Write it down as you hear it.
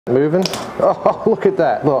Moving. Oh, look at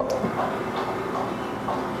that. Look.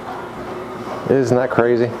 Isn't that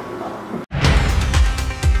crazy?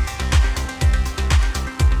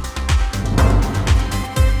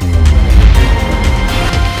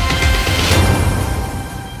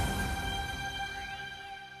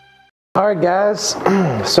 Alright guys,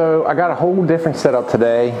 so I got a whole different setup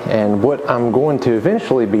today, and what I'm going to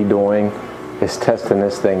eventually be doing is testing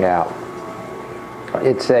this thing out.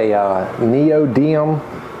 It's a neodymium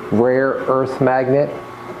rare earth magnet.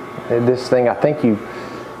 And this thing, I think you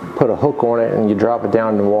put a hook on it and you drop it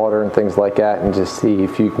down in the water and things like that and just see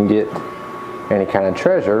if you can get any kind of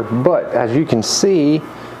treasure. But as you can see,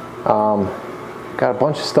 got a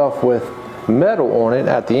bunch of stuff with metal on it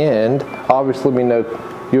at the end. Obviously we know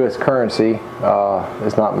US currency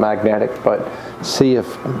is not magnetic, but see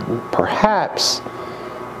if perhaps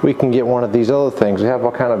we can get one of these other things. We have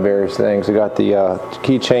all kind of various things. We got the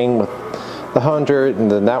keychain with the 100,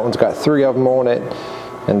 and then that one's got 3 of them on it,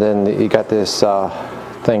 and then you got this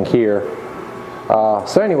thing here.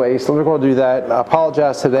 So anyway, so we're going to do that. I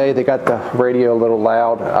apologize today, they got the radio a little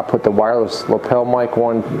loud. I put the wireless lapel mic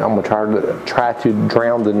on. I'm going to try to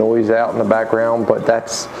drown the noise out in the background, but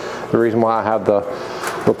that's the reason why I have the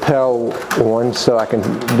lapel on, so I can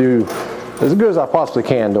do as good as I possibly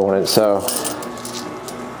can doing it. So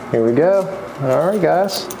here we go. Alright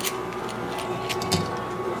guys.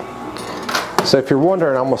 So if you're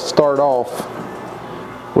wondering, I'm going to start off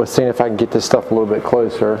with seeing if I can get this stuff a little bit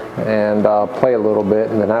closer and play a little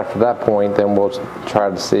bit, and then after that point then we'll try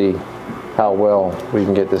to see how well we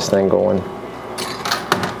can get this thing going.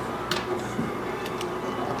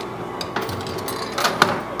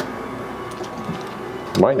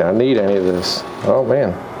 Might not need any of this. Oh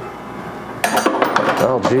man.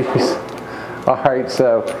 Oh geez. Alright,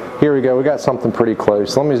 so here we go. We got something pretty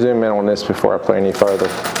close. Let me zoom in on this before I play any further.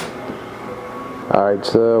 Alright,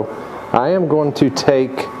 so I am going to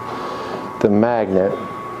take the magnet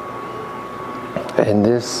and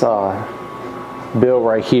this bill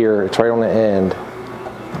right here, it's right on the end.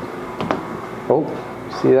 Oh,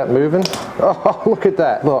 see that moving? Oh, look at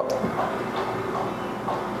that. Look.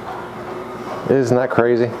 Isn't that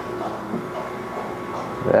crazy?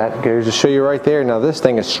 That goes to show you right there. Now this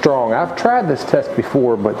thing is strong. I've tried this test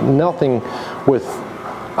before, but nothing with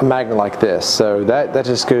a magnet like this. So that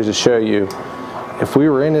just goes to show you, if we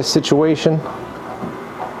were in this situation,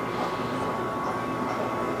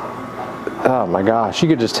 oh my gosh, you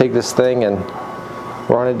could just take this thing and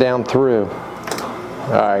run it down through.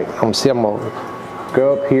 Alright, I'm gonna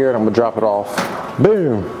go up here and I'm gonna drop it off.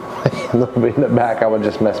 Boom! A little bit in the back, I would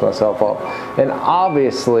just mess myself up. And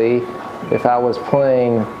obviously, if I was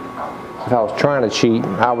trying to cheat,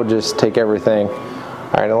 I would just take everything.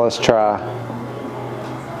 Alright, now let's try.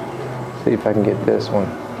 See if I can get this one.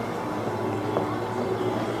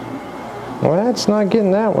 Well, that's not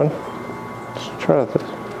getting that one. Let's try this.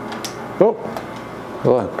 Oh,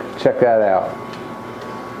 look, check that out.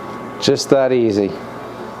 Just that easy.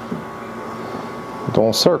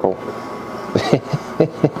 Don't circle.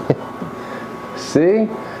 See?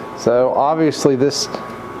 So obviously this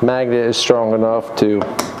magnet is strong enough to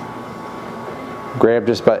grab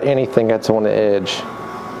just about anything that's on the edge.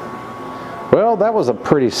 Well, that was a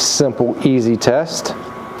pretty simple, easy test.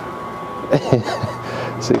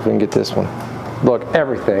 See if we can get this one. Look,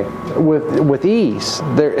 everything with ease.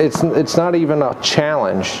 It's not even a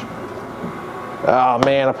challenge. Oh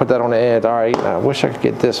man, I put that on the edge. All right, I wish I could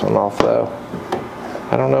get this one off though.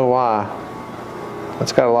 I don't know why.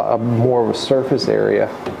 It's got a lot more of a surface area.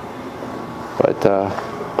 But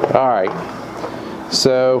all right.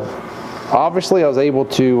 So obviously I was able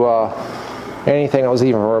to anything that was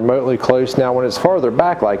even remotely close. Now when it's farther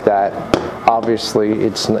back like that, obviously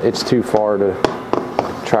it's too far to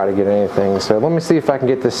try to get anything. So let me see if I can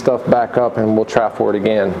get this stuff back up and we'll try for it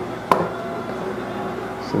again.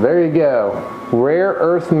 So there you go. Rare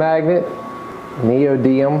earth magnet,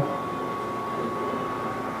 neodymium.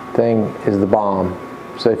 Thing is the bomb.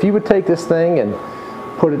 So if you would take this thing and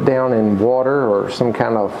put it down in water or some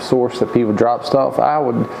kind of source that people drop stuff, I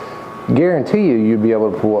would guarantee you'd be able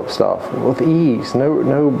to pull up stuff with ease.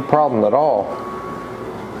 No problem at all.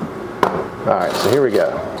 Alright, so here we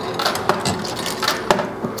go.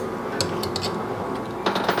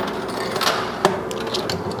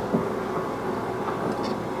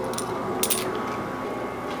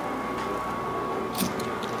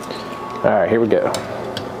 Alright, here we go.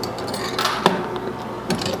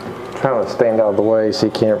 Trying to stand out of the way so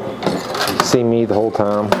you can't see me the whole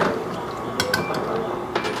time.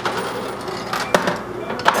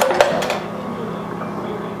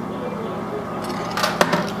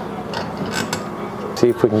 See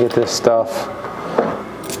if we can get this stuff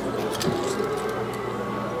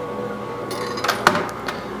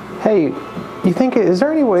Hey, you think, is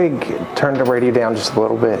there any way to turn the radio down just a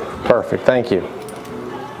little bit? Perfect, thank you.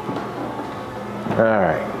 All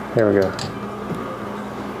right, here we go.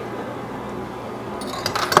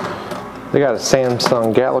 They got a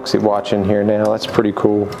Samsung Galaxy watch in here now. That's pretty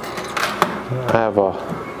cool. I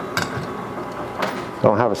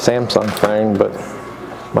don't have a Samsung phone, but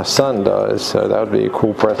my son does, so that would be a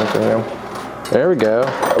cool present for him. There we go.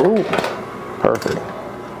 Ooh, perfect.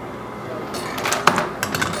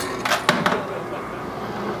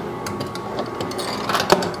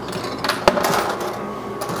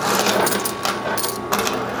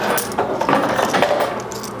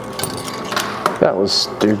 That was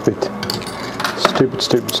stupid.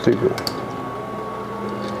 Stupid.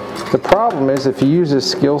 The problem is if you use this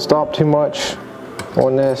skill stop too much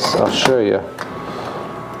on this, I'll show you.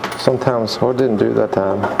 Sometimes, well, it didn't do it that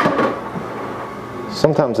time.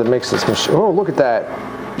 Sometimes it makes this machine, oh, look at that.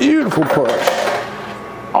 Beautiful push.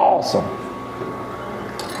 Awesome.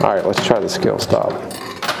 All right, let's try the skill stop.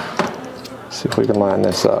 See if we can line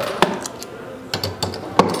this up.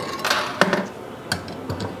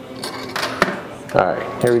 All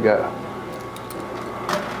right, here we go.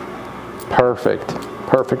 Perfect.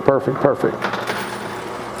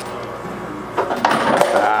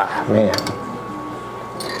 Ah, man.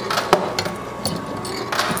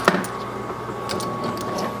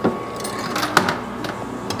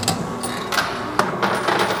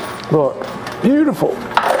 Look, beautiful.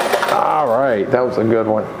 All right, that was a good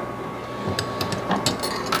one.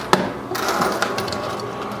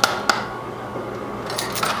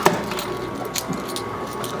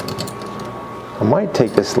 I might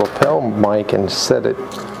take this lapel mic and set it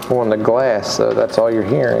on the glass so that's all you're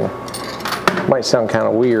hearing. Might sound kind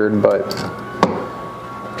of weird, but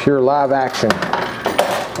pure live action.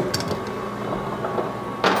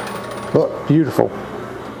 Look, beautiful.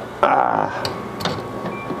 Ah.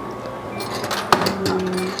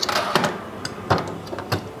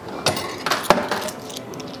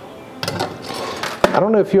 I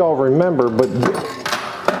don't know if you all remember, but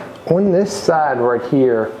on this side right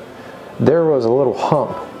here, there was a little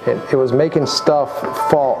hump. It was making stuff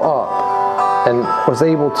fall up and was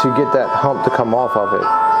able to get that hump to come off of it.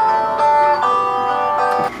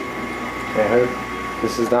 I hope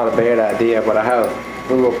this is not a bad idea, but I have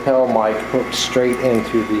the lapel mic hooked straight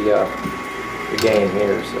into the game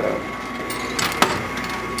here, so.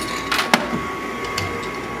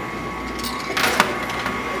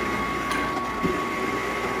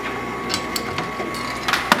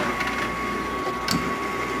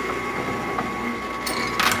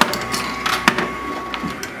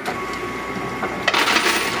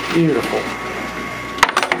 Beautiful.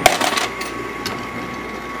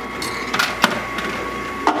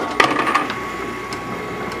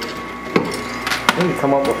 I need to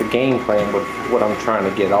come up with a game plan with what I'm trying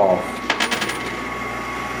to get off.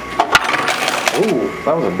 Ooh,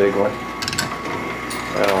 that was a big one.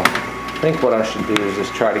 Well, I think what I should do is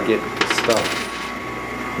just try to get this stuff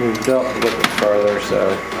moved up a little bit further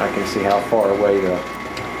so I can see how far away the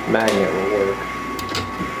magnet will work.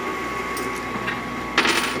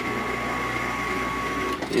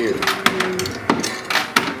 Here.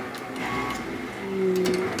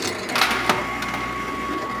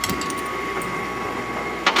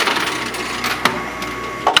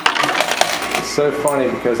 It's so funny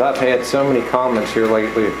because I've had so many comments here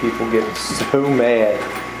lately of people getting so mad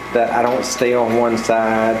that I don't stay on one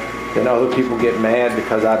side, then other people get mad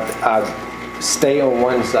because I stay on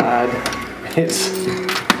one side. It's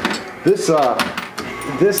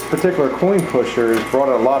this particular coin pusher has brought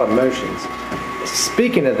a lot of motions.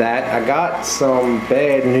 Speaking of that, I got some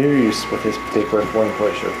bad news with this particular coin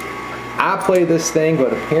pusher. I play this thing,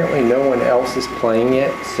 but apparently no one else is playing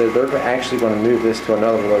it, so they're actually going to move this to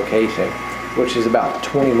another location, which is about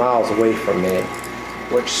 20 miles away from me,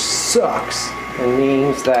 which sucks. It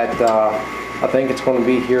means that I think it's going to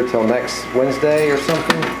be here till next Wednesday or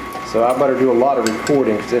something, so I better do a lot of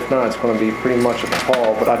recording, because if not, it's going to be pretty much of a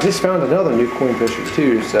haul. But I just found another new coin pusher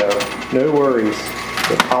too, so no worries.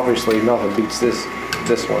 But obviously nothing beats this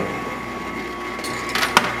one.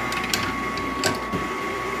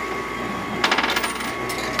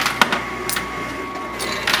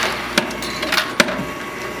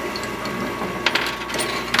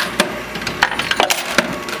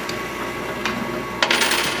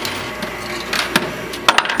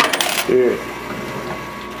 Dude.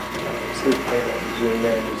 See if I can zoom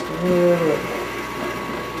in just a little bit.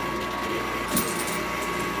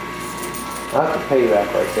 That's the payback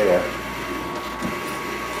right there.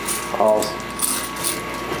 Awesome.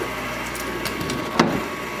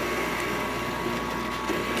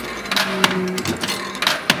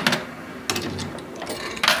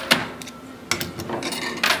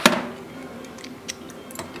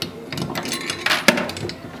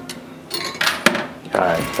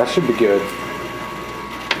 should be good.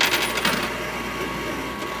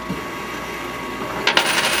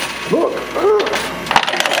 Look!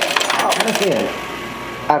 Oh man!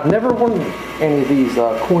 I've never won any of these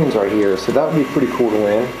coins right here, so that would be pretty cool to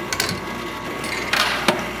win.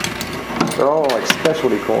 They're all like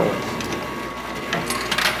specialty coins.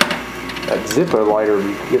 That Zippo lighter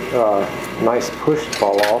would get nice push to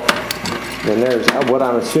fall off. Then there's what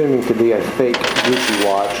I'm assuming to be a fake Gucci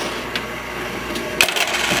watch.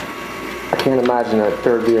 I can't imagine that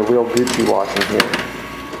there would be a real Gucci watch in here.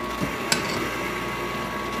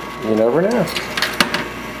 You never know.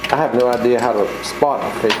 I have no idea how to spot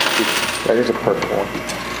a fake Gucci. There's a perfect one.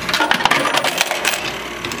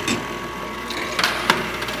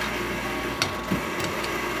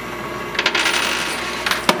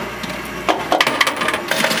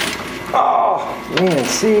 Oh, man,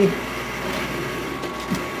 see?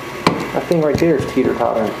 That thing right there is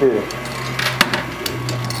teeter-tottering too.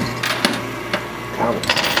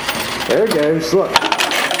 There it goes, look.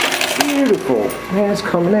 Beautiful. Man, it's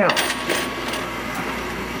coming out.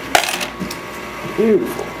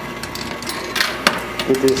 Beautiful.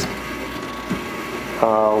 Get this,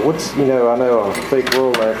 what's, you know, I know a fake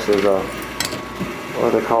Rolex is a,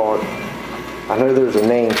 what do they call it? I know there's a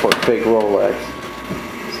name for a fake Rolex.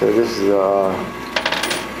 So this is a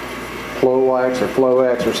Flowax or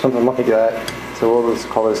Floex or something like that. So we'll just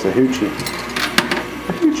call this a Hoochie.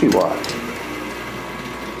 A Hoochie watch.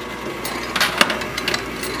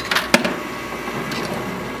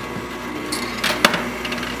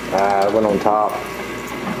 Ah, it went on top.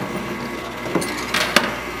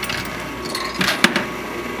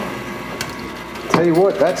 Tell you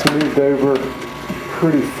what, that's moved over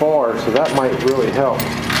pretty far, so that might really help.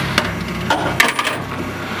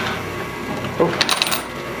 Oh,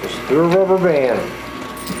 just threw a rubber band.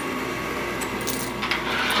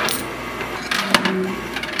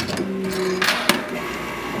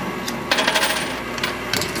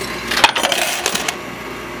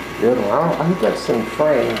 Good one. I think that's in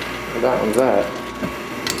frame. That one's that.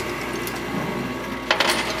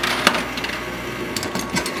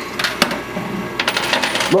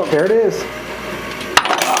 Look, there it is.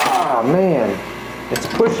 Ah, man. It's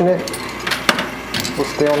pushing it. We'll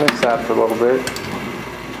stay on this side for a little bit.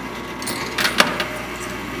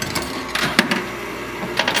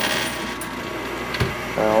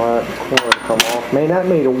 I'll let the corner come off. Man, that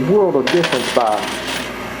made a world of difference by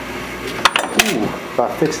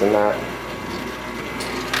fixing that.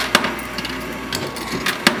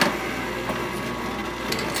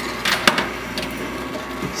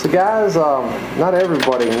 So guys, not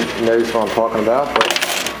everybody knows what I'm talking about, but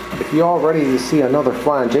if you're all ready to see another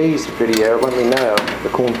Flying J's video, let me know. The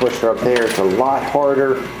coin pusher up there is a lot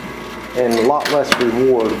harder and a lot less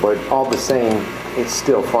reward, but all the same, it's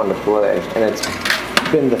still fun to play. And it's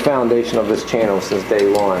been the foundation of this channel since day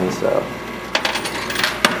one, so.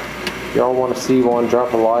 If y'all want to see one,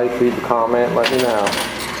 drop a like, leave a comment, let me know.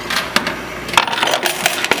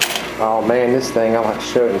 Oh man, this thing, I'll have to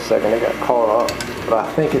show it in a second. It got caught up. But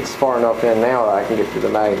I think it's far enough in now that I can get through the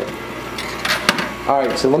magnet.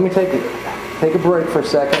 Alright, so let me take a break for a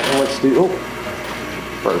second and let's do,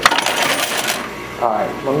 first. Alright,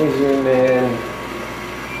 let me zoom in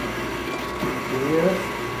here.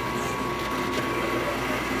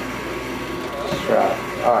 Let's try.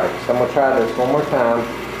 Alright, so I'm going to try this one more time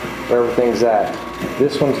where everything's at.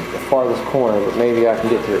 This one's the farthest corner, but maybe I can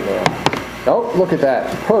get to it now. Oh, look at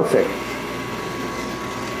that. Perfect.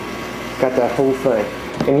 Got that whole thing.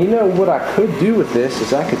 And you know what I could do with this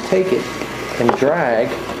is I could take it and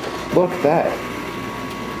drag. Look at that.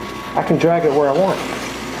 I can drag it where I want.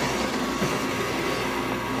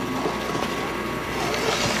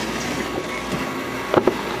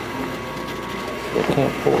 I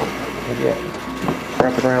can't pull it. Maybe I can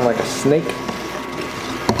wrap it around like a snake.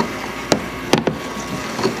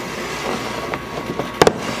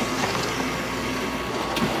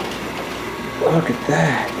 Look at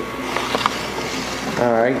that.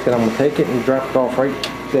 Alright, then I'm going to take it and drop it off right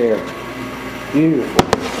there. Beautiful.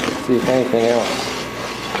 Let's see if anything else.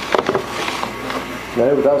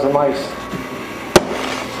 No, but that was a nice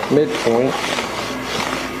midpoint.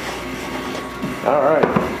 Alright.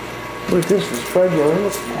 Look, this is regular.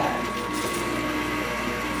 Look at that.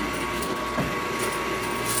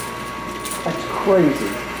 That's crazy.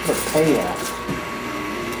 What a payout.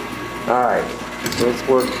 Alright, so let's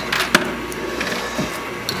work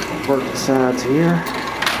the sides here.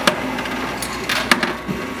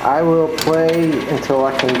 I will play until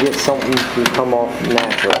I can get something to come off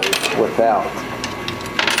naturally without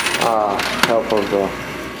help of the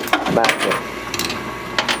magnet.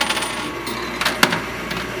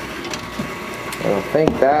 And I think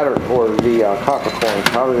that or the copper coin,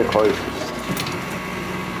 probably the closest.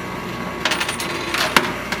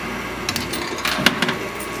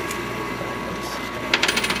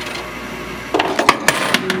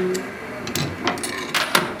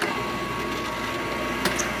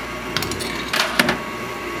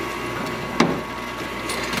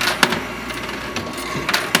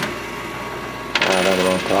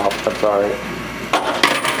 On top, that's alright.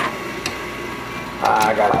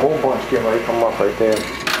 I got a whole bunch getting ready to come off right there.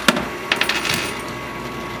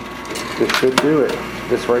 This should do it.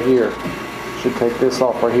 This right here. Should take this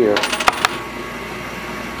off right here.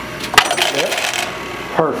 Yep.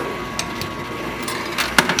 Perfect.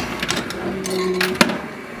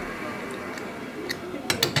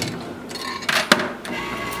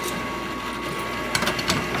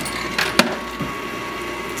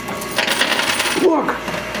 Look!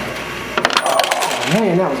 Oh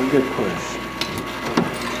man, that was a good push.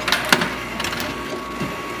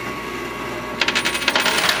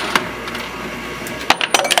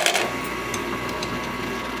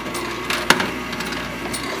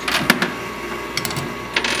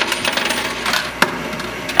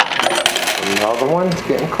 Another one's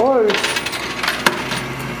getting close.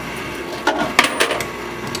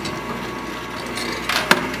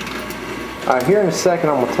 Alright, here in a second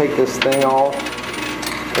I'm going to take this thing off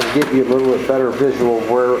and give you a little bit better visual of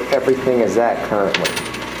where everything is at currently.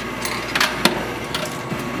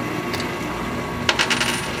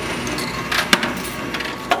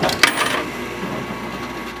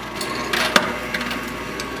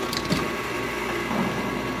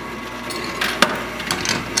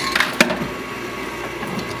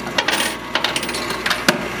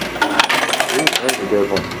 There's a good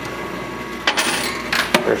one.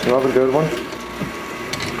 There's another good one.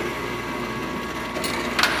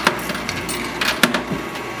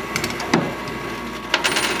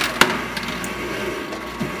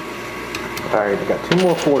 Alright, I got 2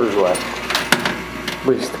 more quarters left, at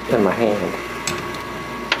least in my hand.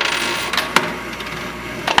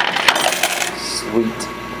 Sweet.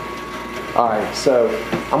 Alright, so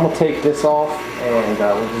I'm going to take this off and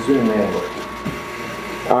we'll zoom in.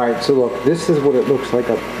 Alright, so look, this is what it looks like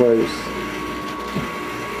up close.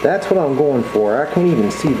 That's what I'm going for. I can't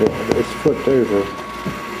even see that it's flipped over.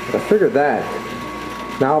 But I figured that.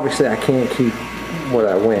 Now obviously I can't keep what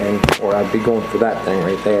I win, or I'd be going for that thing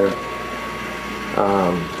right there.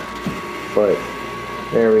 But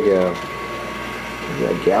there we go.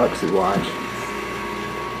 That Galaxy watch.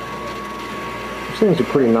 These things are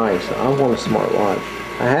pretty nice. I want a smart watch.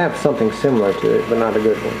 I have something similar to it, but not a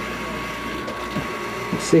good one.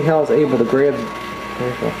 See how I was able to grab.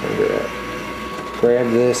 Where's my finger at?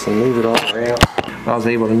 Grab this and move it all around. I was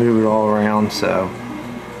able to move it all around. So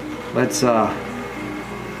let's go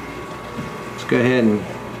ahead and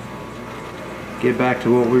get back to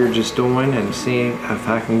what we were just doing and see if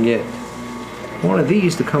I can get one of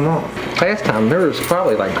these to come off. Last time there was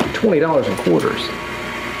probably like $20 in quarters.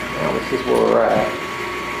 Now this is where we're at.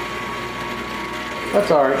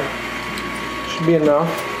 That's alright. Should be enough.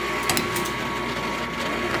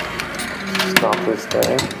 Stop this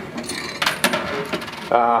thing.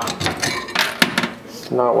 It's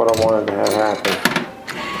not what I wanted to have happen.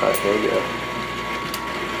 Alright, there we go.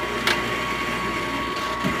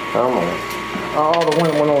 Come on. Oh, the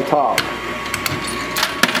wind went on top.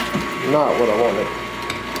 Not what I wanted.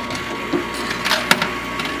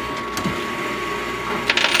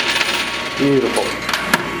 Beautiful.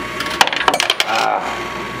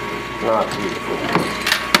 Not beautiful.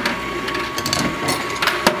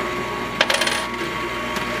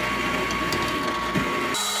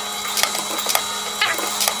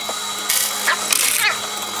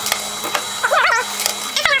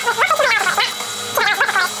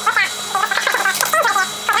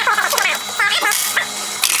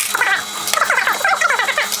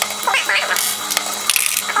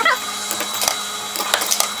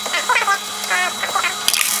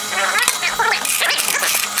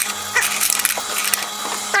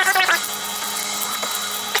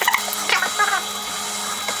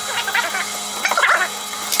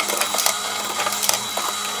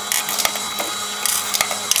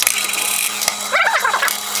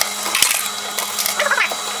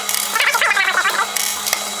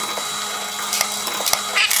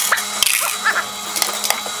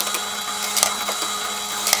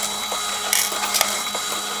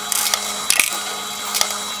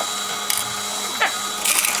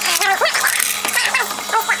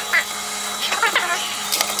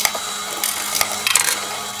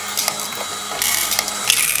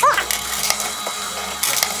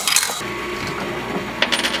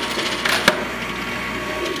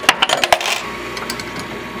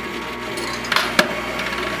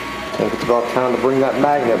 about time to bring that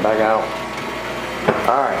magnet back out.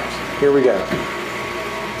 Alright, here we go.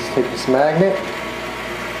 Let's take this magnet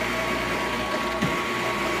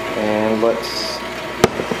and let's,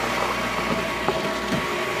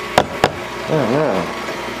 oh no.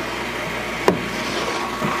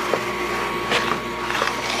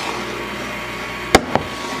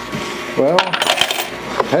 Well,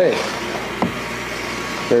 hey,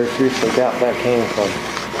 very seriously doubt that came from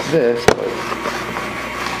this, but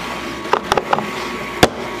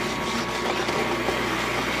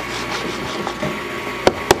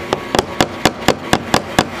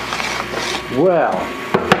well,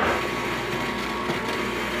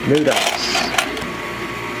 new dice.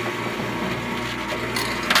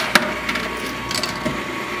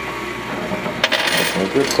 Some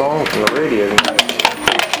good songs from the radio.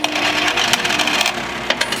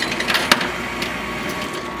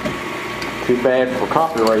 Too bad for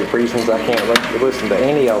copyright reasons I can't let you listen to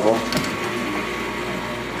any of them.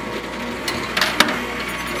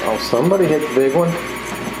 Oh, somebody hit the big one.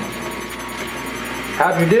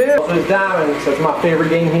 How'd you do? Those diamonds, that's my favorite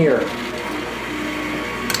game here.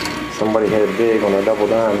 Somebody hit it big on a double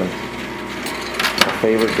diamond. My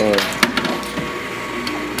favorite game.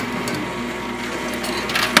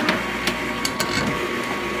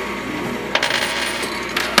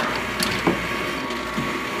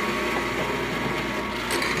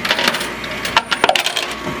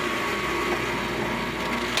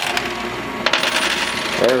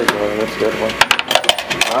 There we go, that's a good one.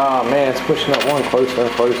 Oh man, it's pushing that one closer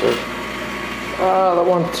and closer. Ah, that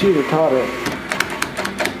one cheater caught it.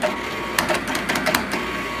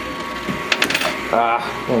 Ah,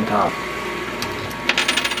 on top.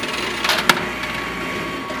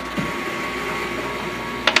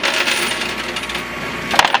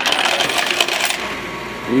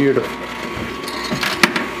 Beautiful.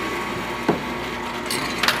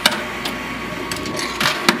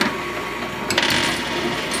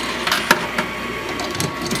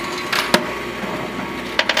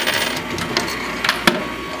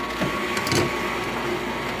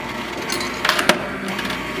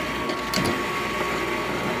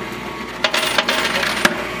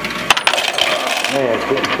 Man, it's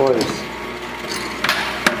getting close.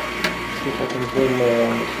 See if I can zoom there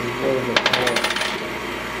on some little bit more.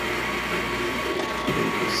 You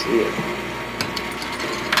can see it.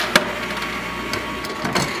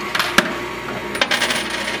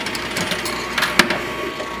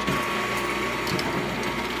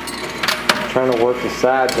 I'm trying to work the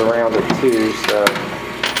sides around it too, so.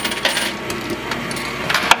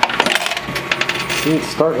 See, it's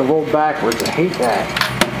starting to roll backwards. I hate that.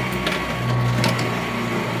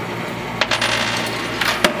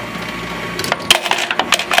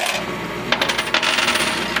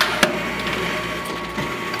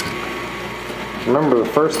 Remember, the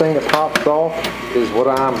first thing that pops off is what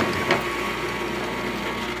I'm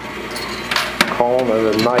calling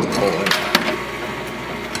a night horn.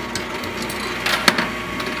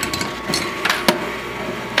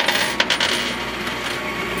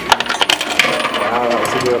 Wow,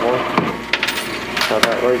 that's a good one. Got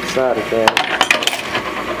that right side again.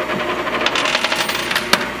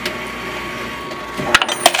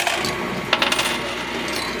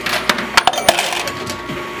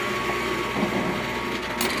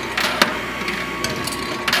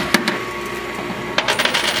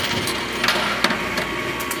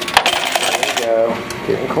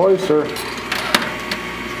 Getting closer.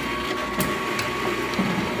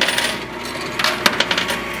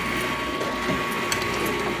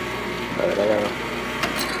 Alright, I gotta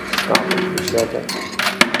stop it for a second.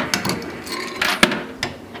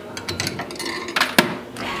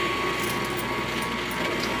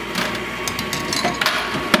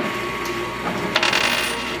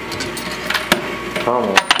 Come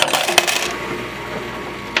on.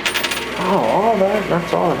 Oh, all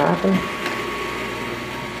that's all that happened.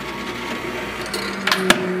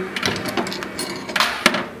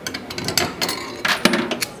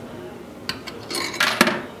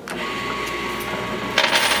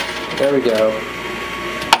 There we go.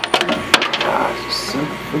 Ah, it's just so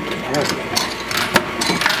freaking heavy.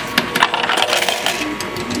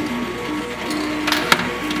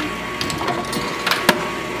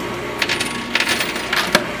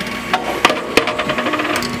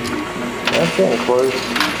 That's getting close.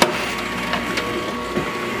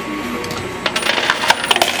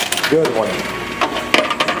 Good one.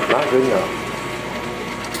 Not good enough.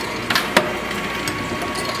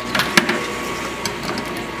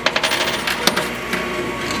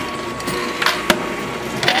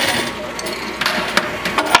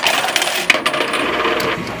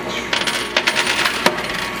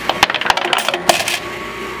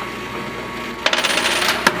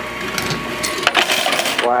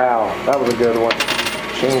 Wow, that was a good one.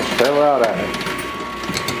 Change fell out at me.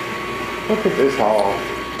 Look at this haul.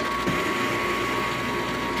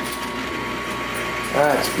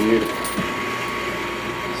 That's beautiful.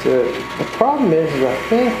 So the problem is I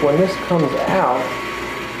think when this comes out,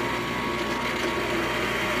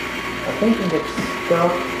 I think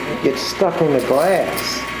it gets stuck in the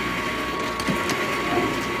glass.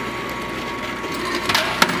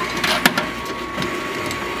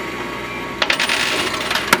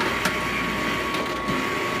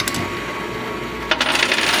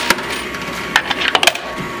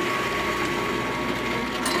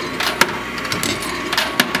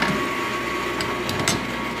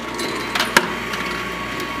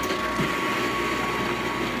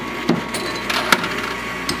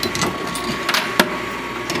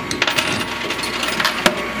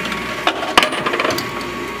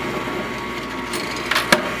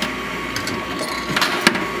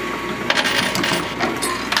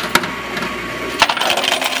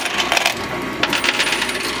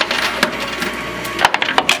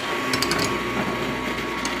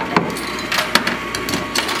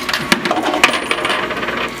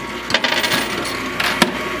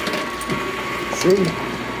 See,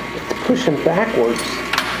 it's pushing backwards.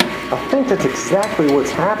 I think that's exactly what's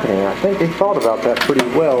happening. I think they thought about that pretty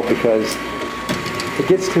well because it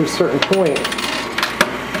gets to a certain point.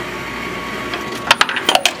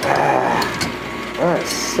 That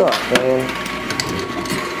sucks, man.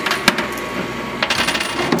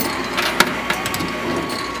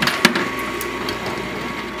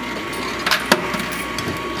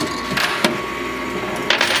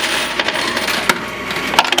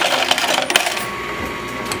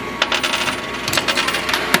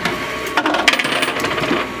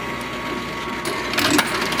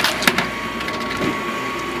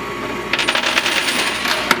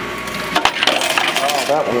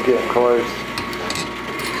 That one's getting close.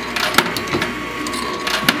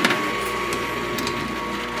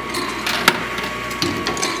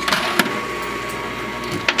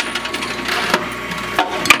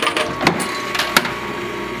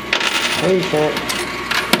 Patient.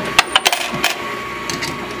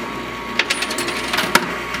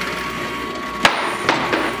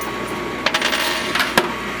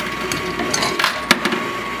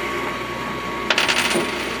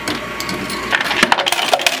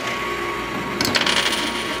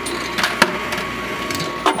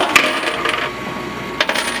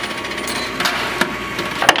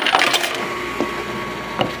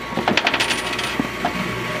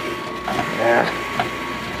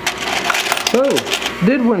 So,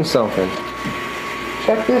 did win something.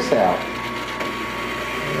 Check this out.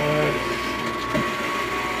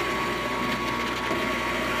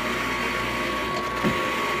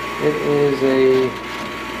 It is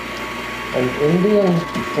an Indian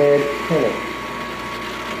head penny.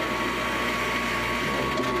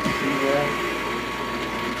 See that?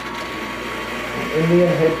 An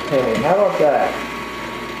Indian head penny. How about that?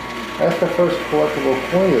 That's the first collectible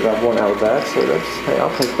coin that I've won out of that, so hey,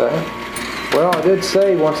 I'll take that. Well, I did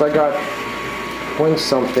say once I win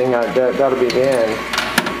something, that'll be the end.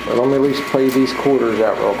 But let me at least play these quarters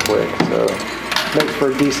out real quick. So, makes for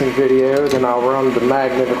a decent video. Then I'll run the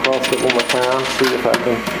magnet across it one more time, see if I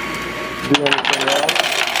can do anything else.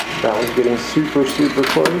 That one's getting super, super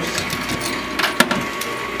close.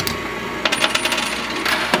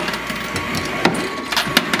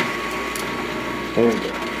 There we go.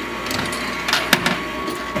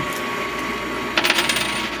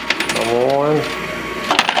 One.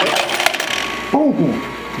 Boom!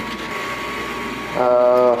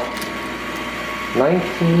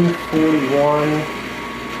 1941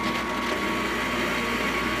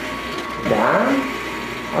 dime,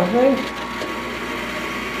 I think.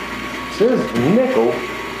 It says nickel.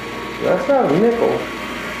 That's not a nickel.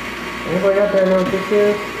 Anybody out there know what this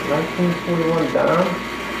is? 1941 dime.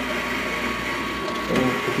 And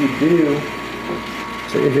if you do,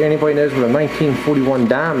 so if anybody knows what a 1941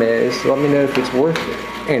 dime is, let me know if it's worth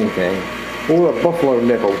anything. Or a buffalo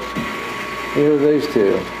nickel. Either of those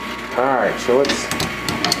two. Alright, so let's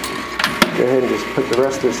go ahead and just put the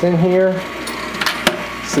rest of this in here.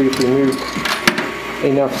 See if we move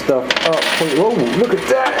enough stuff up. Whoa, look at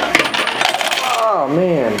that! Oh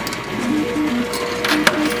man.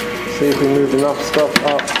 See if we move enough stuff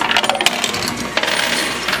up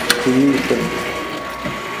to use the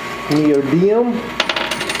neodymium.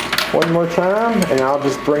 One more time, and I'll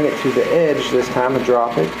just bring it to the edge this time and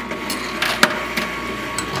drop it.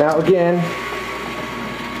 Now again,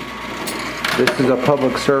 this is a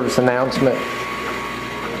public service announcement.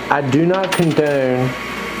 I do not condone,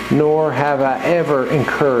 nor have I ever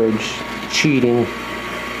encouraged cheating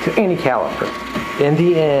to any caliber. in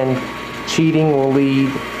the end, cheating will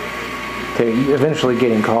lead to eventually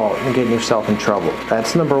getting caught and getting yourself in trouble.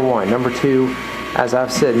 That's number one. Number two, as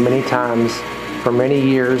I've said many times, for many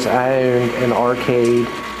years I owned an arcade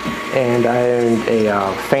and I owned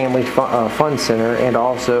a family fun center and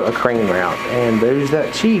also a crane route. And those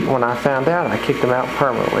that cheat, when I found out, I kicked them out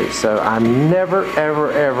permanently. So I'm never,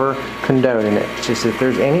 ever, ever condoning it. It's just if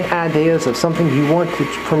there's any ideas of something you want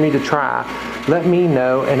for me to try, let me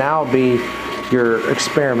know and I'll be your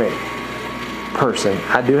experiment person.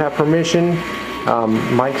 I do have permission.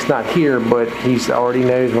 Mike's not here, but he's already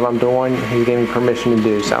knows what I'm doing. He gave me permission to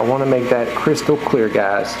do. So I want to make that crystal clear,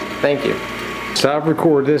 guys. Thank you. So I've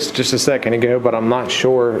recorded this just a second ago, but I'm not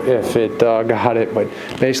sure if it got it. But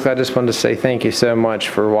basically, I just wanted to say thank you so much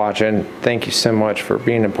for watching. Thank you so much for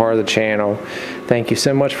being a part of the channel. Thank you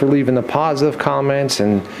so much for leaving the positive comments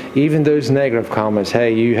and even those negative comments.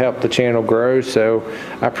 Hey, you helped the channel grow, so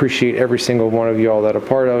I appreciate every single one of y'all that are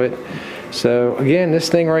part of it. So again, this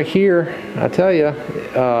thing right here, I tell you,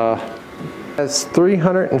 has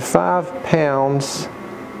 305 pounds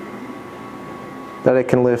that it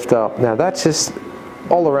can lift up. Now that's just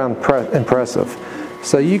all around impressive.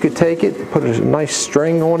 So you could take it, put a nice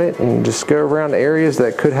string on it, and just go around areas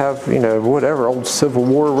that could have, you know, whatever, old Civil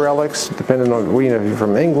War relics, depending on, you know, if you're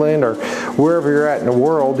from England or wherever you're at in the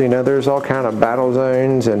world. You know, there's all kind of battle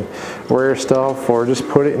zones and rare stuff. Or just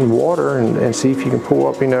put it in water and see if you can pull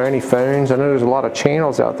up, you know, any phones. I know there's a lot of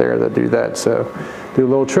channels out there that do that. So do a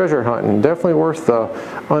little treasure hunting. Definitely worth the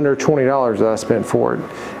under $20 that I spent for it.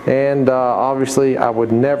 And obviously I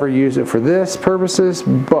would never use it for this purposes,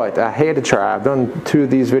 but I had to try. I've done 2 of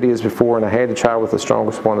these videos before and I had to try with the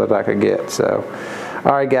strongest one that I could get. So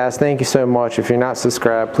alright guys, thank you so much. If you're not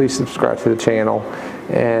subscribed, please subscribe to the channel,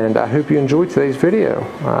 and I hope you enjoyed today's video.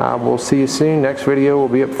 We'll see you soon. Next video will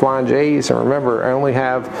be up Flying J's, and remember, I only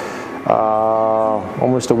have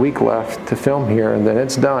almost a week left to film here and then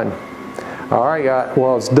it's done. Alright guys,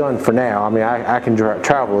 well, it's done for now. I mean, I can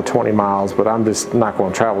travel 20 miles, but I'm just not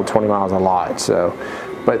going to travel 20 miles a lot. So,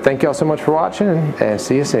 but thank y'all so much for watching, and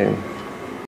see you soon.